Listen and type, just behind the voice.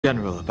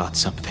General about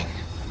something.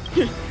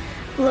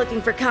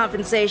 Looking for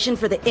compensation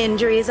for the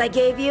injuries I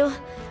gave you?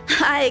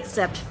 I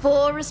accept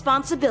full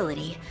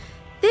responsibility.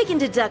 They can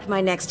deduct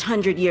my next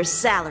 100 years'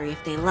 salary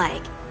if they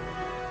like.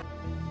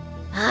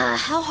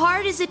 How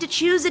hard is it to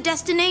choose a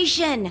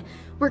destination?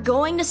 We're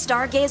going to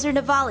Stargazer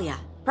Navalia.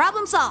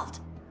 Problem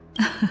solved.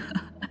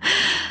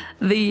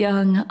 The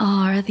young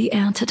are the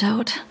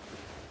antidote.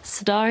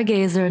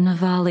 Stargazer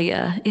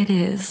Navalia it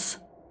is.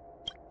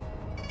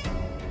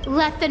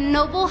 Let the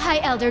noble High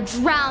Elder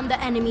drown the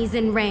enemies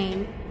in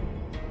rain.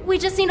 We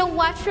just need a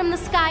watch from the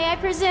sky, I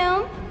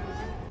presume?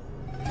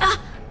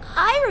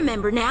 I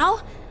remember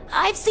now.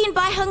 I've seen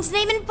Baiheng's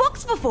name in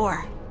books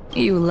before.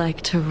 You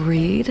like to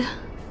read?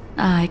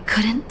 I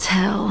couldn't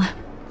tell.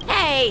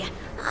 Hey,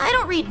 I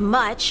don't read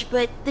much,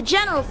 but the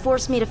General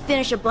forced me to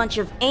finish a bunch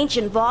of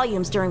ancient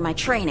volumes during my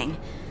training.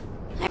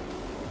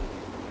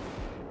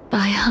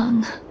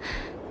 Baiheng,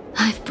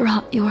 I've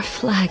brought your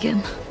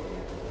flagon.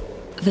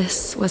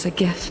 This was a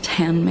gift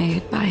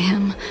handmade by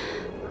him,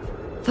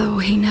 though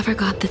he never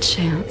got the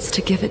chance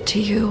to give it to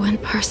you in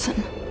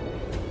person.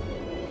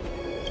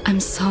 I'm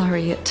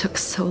sorry it took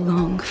so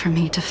long for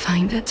me to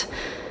find it.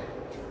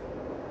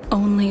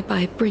 Only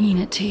by bringing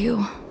it to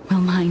you will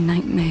my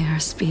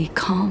nightmares be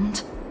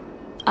calmed.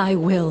 I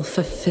will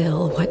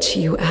fulfill what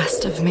you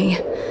asked of me.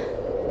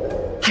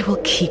 I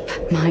will keep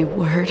my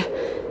word,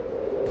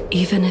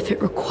 even if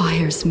it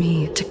requires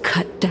me to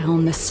cut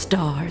down the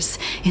stars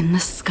in the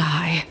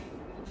sky.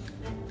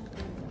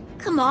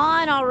 Come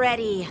on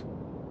already.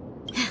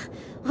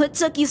 What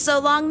took you so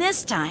long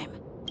this time?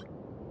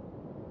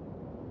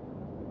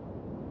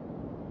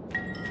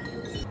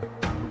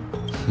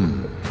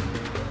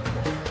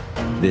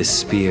 This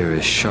spear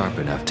is sharp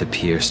enough to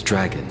pierce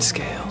dragon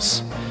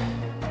scales.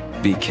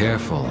 Be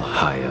careful,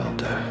 High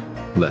Elder,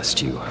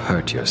 lest you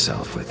hurt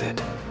yourself with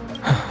it.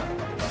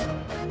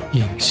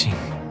 Yingxing.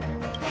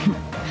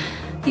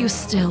 You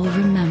still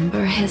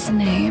remember his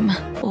name,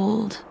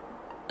 old.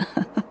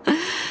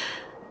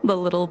 The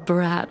little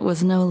brat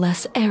was no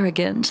less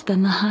arrogant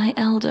than the High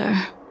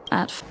Elder.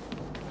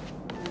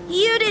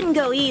 You didn't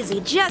go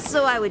easy just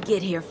so I would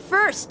get here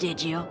first,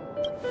 did you?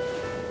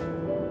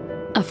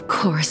 Of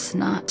course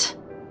not.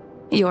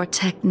 Your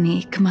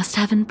technique must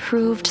have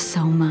improved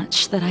so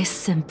much that I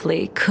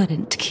simply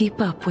couldn't keep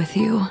up with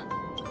you.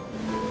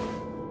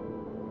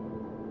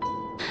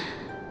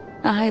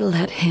 I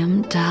let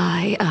him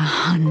die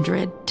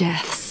 100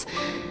 deaths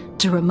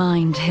to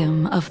remind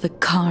him of the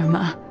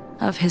karma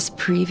of his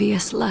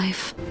previous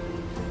life.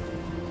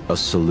 A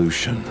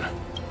solution.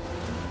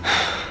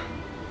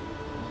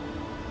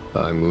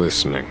 I'm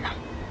listening.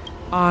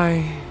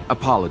 I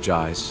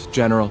apologize,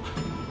 General.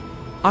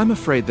 I'm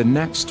afraid the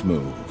next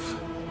move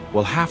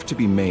will have to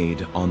be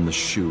made on the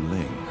Shu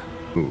Ling.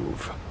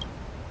 Move.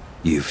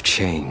 You've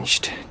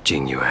changed,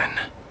 Jing Yuan.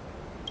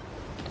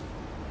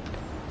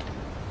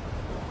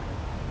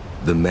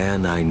 The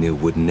man I knew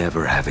would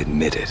never have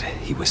admitted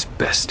he was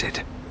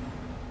bested.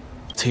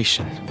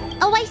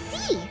 Oh, I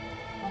see!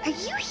 Are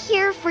you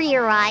here for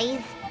your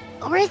eyes?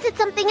 Or is it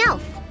something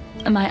else?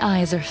 My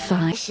eyes are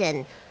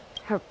fine.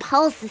 Her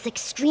pulse is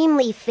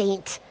extremely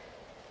faint.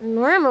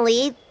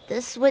 Normally,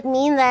 this would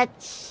mean that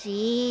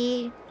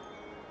she...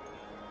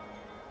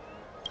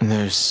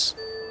 There's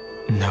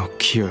no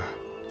cure.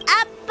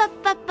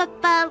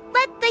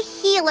 Let the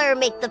healer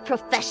make the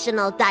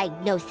professional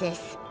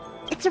diagnosis.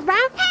 It's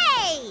around...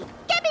 Hey!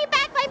 Give me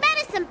back my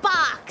medicine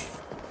box!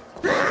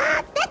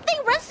 That thing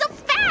runs so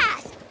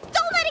fast!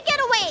 Don't let it get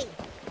away!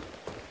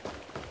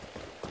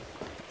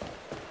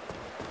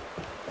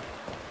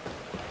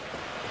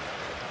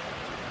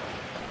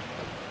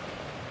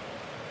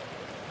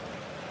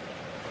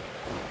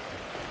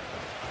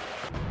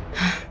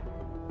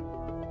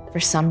 For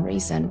some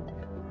reason,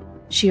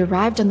 she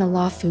arrived on the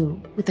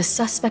Luofu with a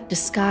suspect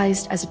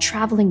disguised as a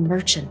traveling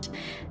merchant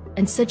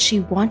and said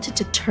she wanted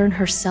to turn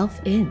herself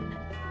in.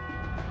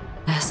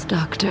 Yes,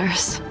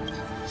 doctors.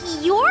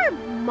 You're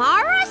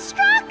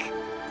Mara-struck?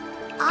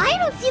 I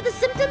don't see the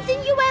symptoms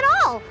in you at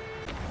all.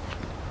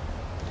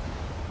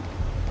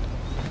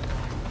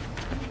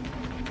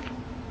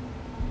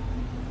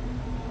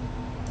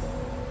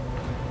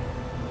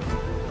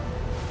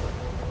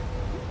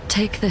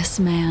 Take this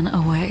man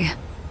away.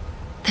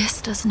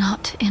 This does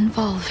not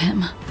involve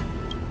him.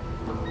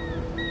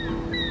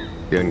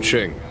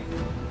 Yanqing.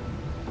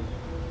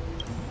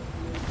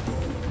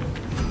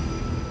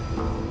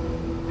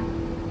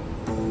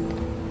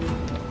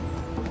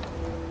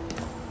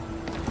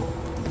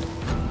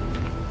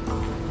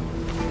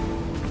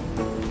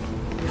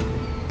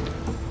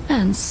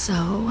 And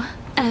so,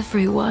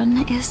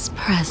 everyone is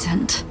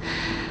present.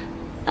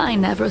 I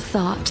never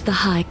thought the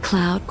High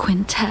Cloud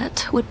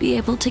Quintet would be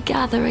able to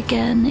gather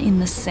again in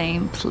the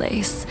same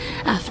place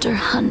after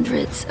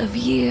hundreds of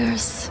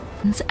years.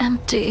 It's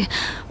empty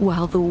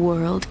while the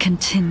world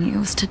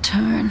continues to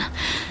turn.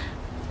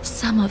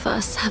 Some of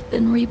us have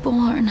been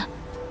reborn,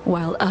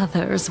 while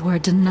others were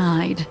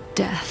denied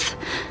death.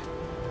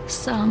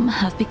 Some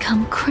have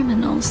become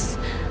criminals,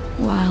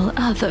 while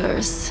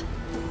others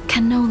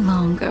can no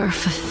longer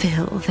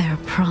fulfill their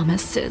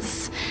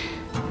promises.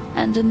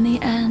 And in the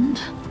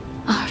end,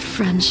 our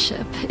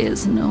friendship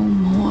is no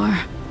more.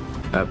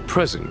 At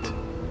present,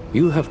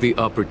 you have the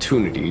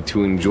opportunity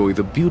to enjoy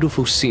the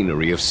beautiful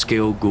scenery of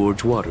Scale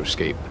Gorge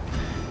Waterscape.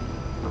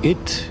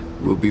 It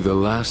will be the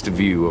last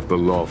view of the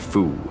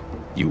Luofu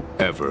you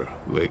ever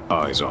lay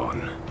eyes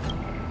on.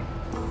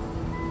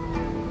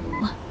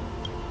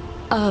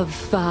 Of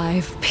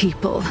 5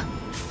 people,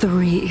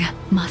 3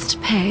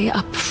 must pay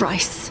a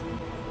price.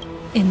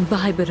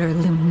 Imbibitor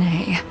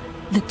Lunae,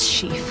 the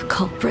chief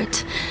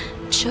culprit,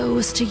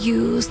 chose to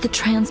use the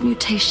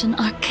transmutation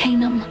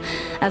arcanum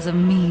as a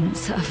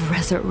means of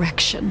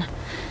resurrection,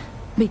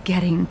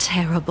 begetting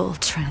terrible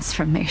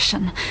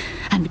transformation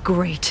and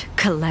great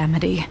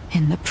calamity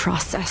in the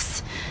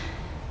process.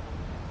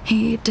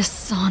 He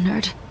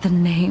dishonored the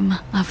name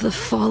of the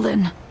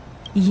fallen,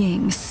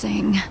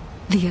 Yingxing,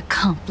 the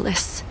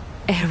accomplice,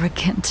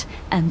 arrogant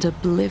and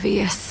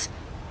oblivious,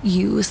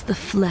 used the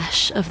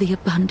flesh of the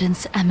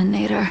Abundance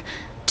Emanator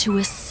to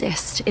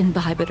assist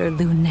Imbibitor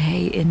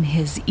Lunae in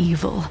his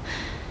evil.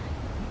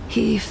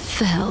 He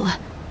fell,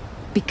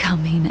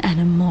 becoming an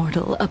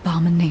immortal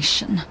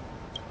abomination.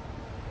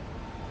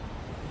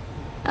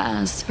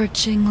 As for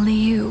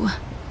Jingliu,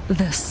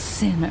 the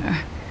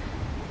sinner,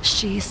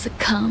 she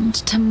succumbed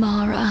to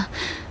Mara,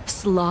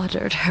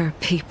 slaughtered her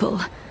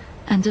people,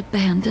 and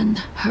abandoned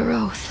her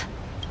oath.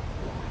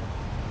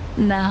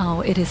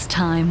 Now it is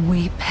time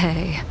we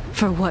pay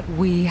for what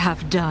we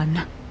have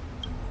done.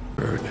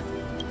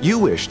 You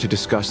wish to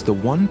discuss the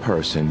one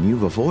person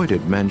you've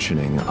avoided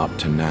mentioning up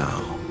to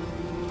now.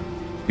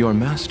 Your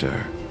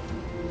master,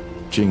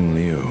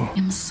 Jingliu.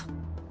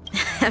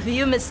 Have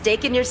you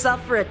mistaken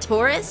yourself for a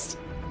tourist?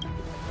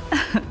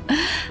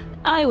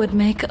 I would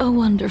make a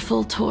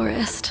wonderful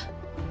tourist.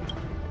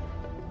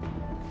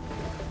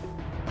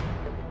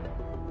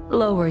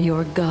 Lower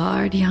your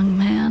guard, young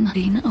man.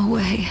 Lean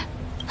away.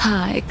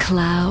 High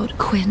Cloud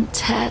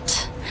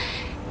Quintet.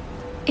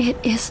 It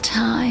is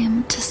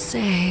time to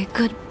say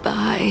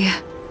goodbye.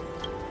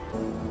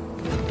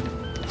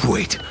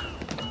 Wait.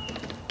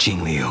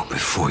 Jingliu,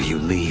 before you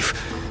leave,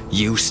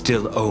 you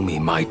still owe me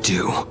my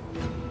due.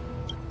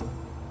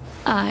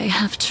 I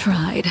have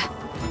tried.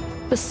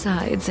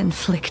 Besides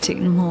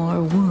inflicting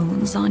more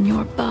wounds on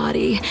your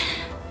body,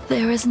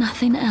 there is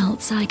nothing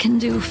else I can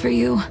do for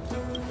you.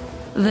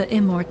 The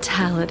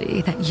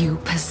immortality that you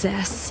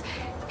possess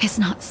is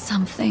not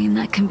something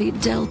that can be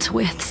dealt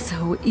with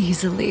so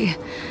easily.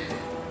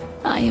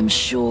 I am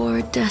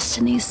sure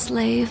Destiny's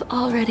Slave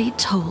already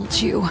told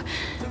you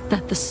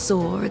that the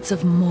swords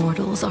of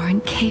mortals are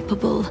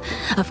incapable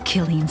of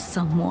killing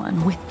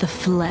someone with the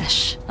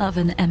flesh of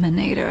an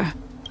emanator.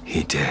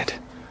 He did.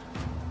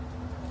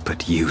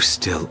 But you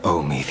still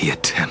owe me the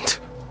attempt.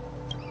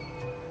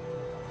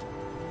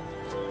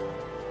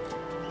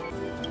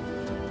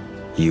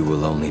 You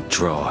will only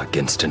draw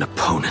against an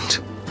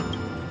opponent.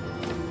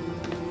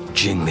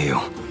 Jingliu,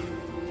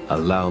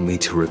 allow me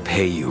to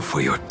repay you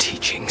for your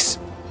teachings.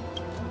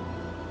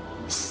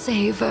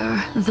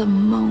 Savor the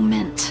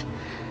moment.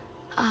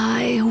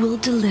 I will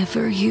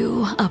deliver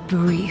you a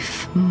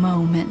brief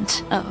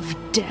moment of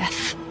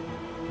death.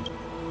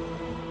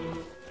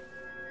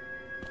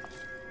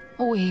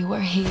 We were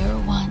here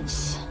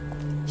once,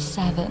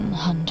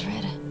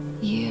 700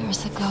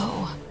 years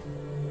ago.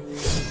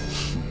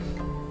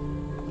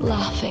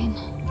 Laughing,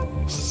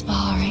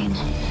 sparring,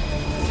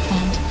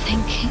 and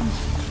thinking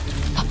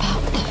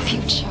about the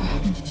future.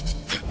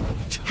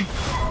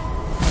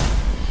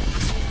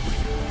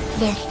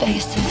 Their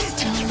faces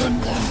still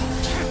linger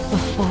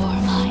before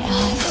my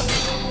eyes,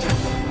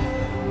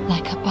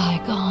 like a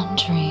bygone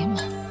dream.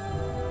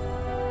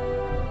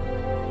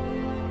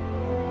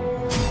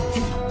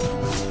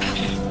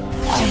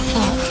 I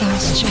thought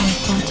those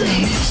joyful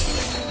days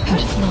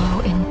could flow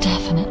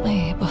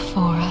indefinitely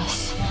before us,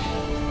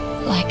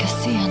 like a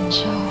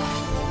Xianzhou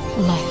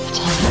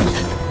lifetime.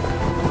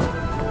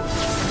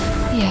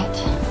 Yet,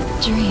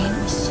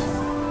 dreams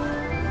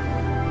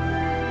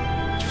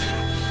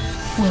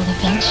will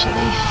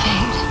eventually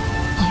fade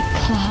like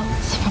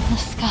clouds from the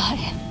sky.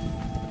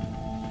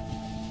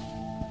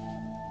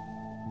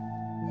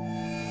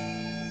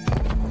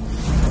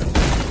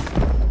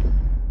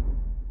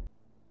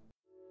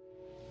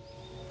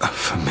 A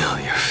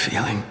familiar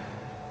feeling.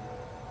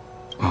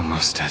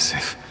 Almost as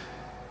if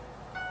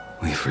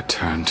we've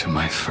returned to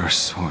my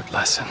first sword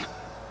lesson.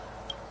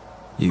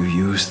 You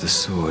used the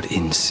sword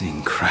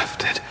Yingxing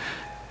crafted,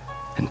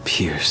 and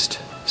pierced,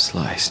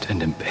 sliced,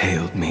 and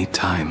impaled me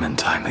time and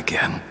time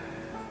again.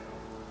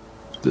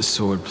 The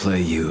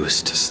swordplay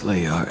used to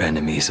slay our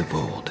enemies of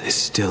old is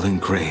still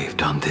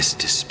engraved on this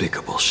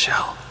despicable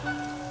shell.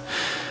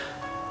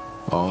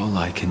 All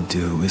I can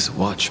do is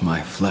watch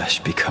my flesh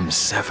become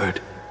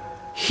severed,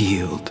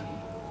 healed,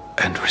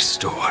 and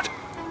restored.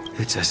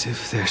 It's as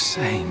if they're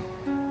saying,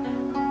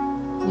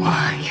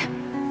 why?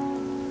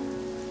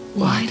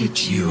 Why did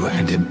you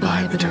and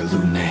Imbibitor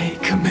Lunae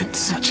commit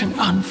such an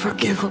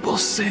unforgivable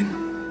sin?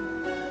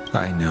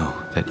 I know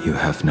that you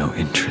have no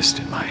interest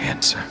in my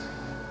answer.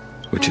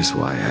 Which is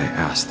why I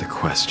asked the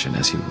question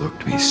as you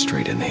looked me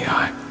straight in the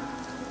eye.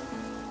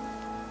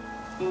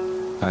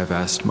 I've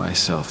asked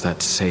myself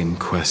that same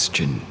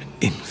question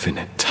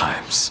infinite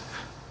times,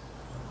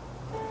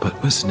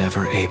 but was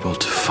never able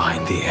to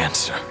find the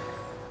answer.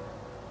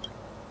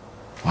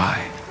 Why?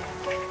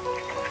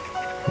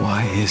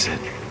 Why is it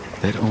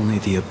that only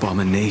the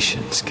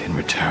abominations can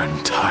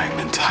return time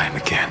and time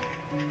again?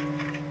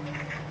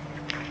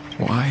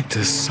 Why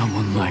does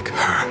someone like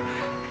her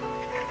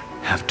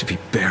have to be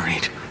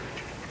buried,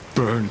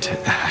 burned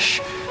to ash,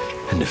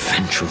 and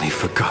eventually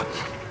forgotten?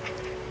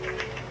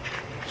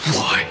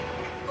 Why?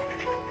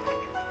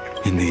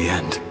 In the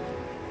end,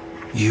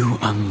 you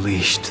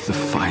unleashed the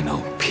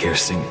final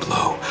piercing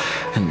blow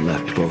and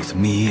left both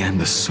me and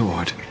the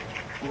sword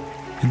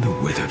in the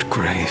withered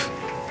grave.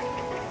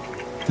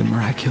 The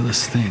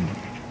miraculous thing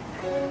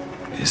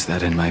is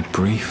that in my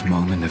brief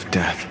moment of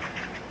death,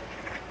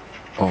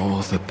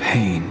 all the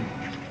pain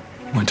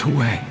went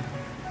away,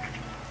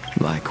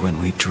 like when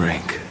we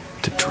drank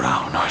to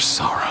drown our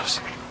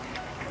sorrows.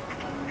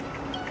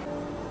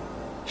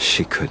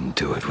 She couldn't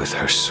do it with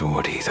her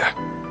sword either.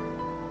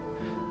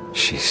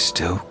 She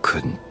still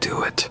couldn't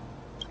do it.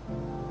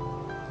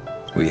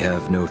 We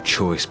have no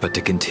choice but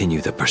to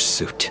continue the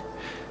pursuit.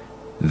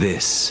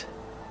 This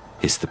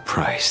is the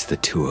price the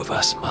two of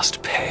us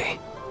must pay.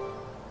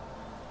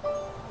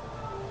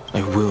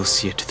 I will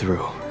see it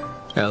through.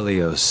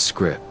 Elio's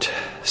script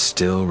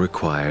still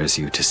requires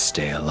you to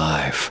stay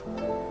alive.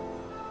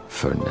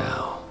 For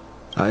now.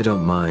 I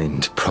don't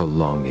mind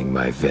prolonging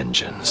my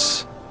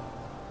vengeance.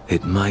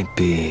 It might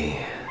be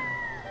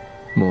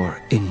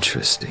more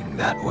interesting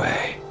that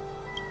way.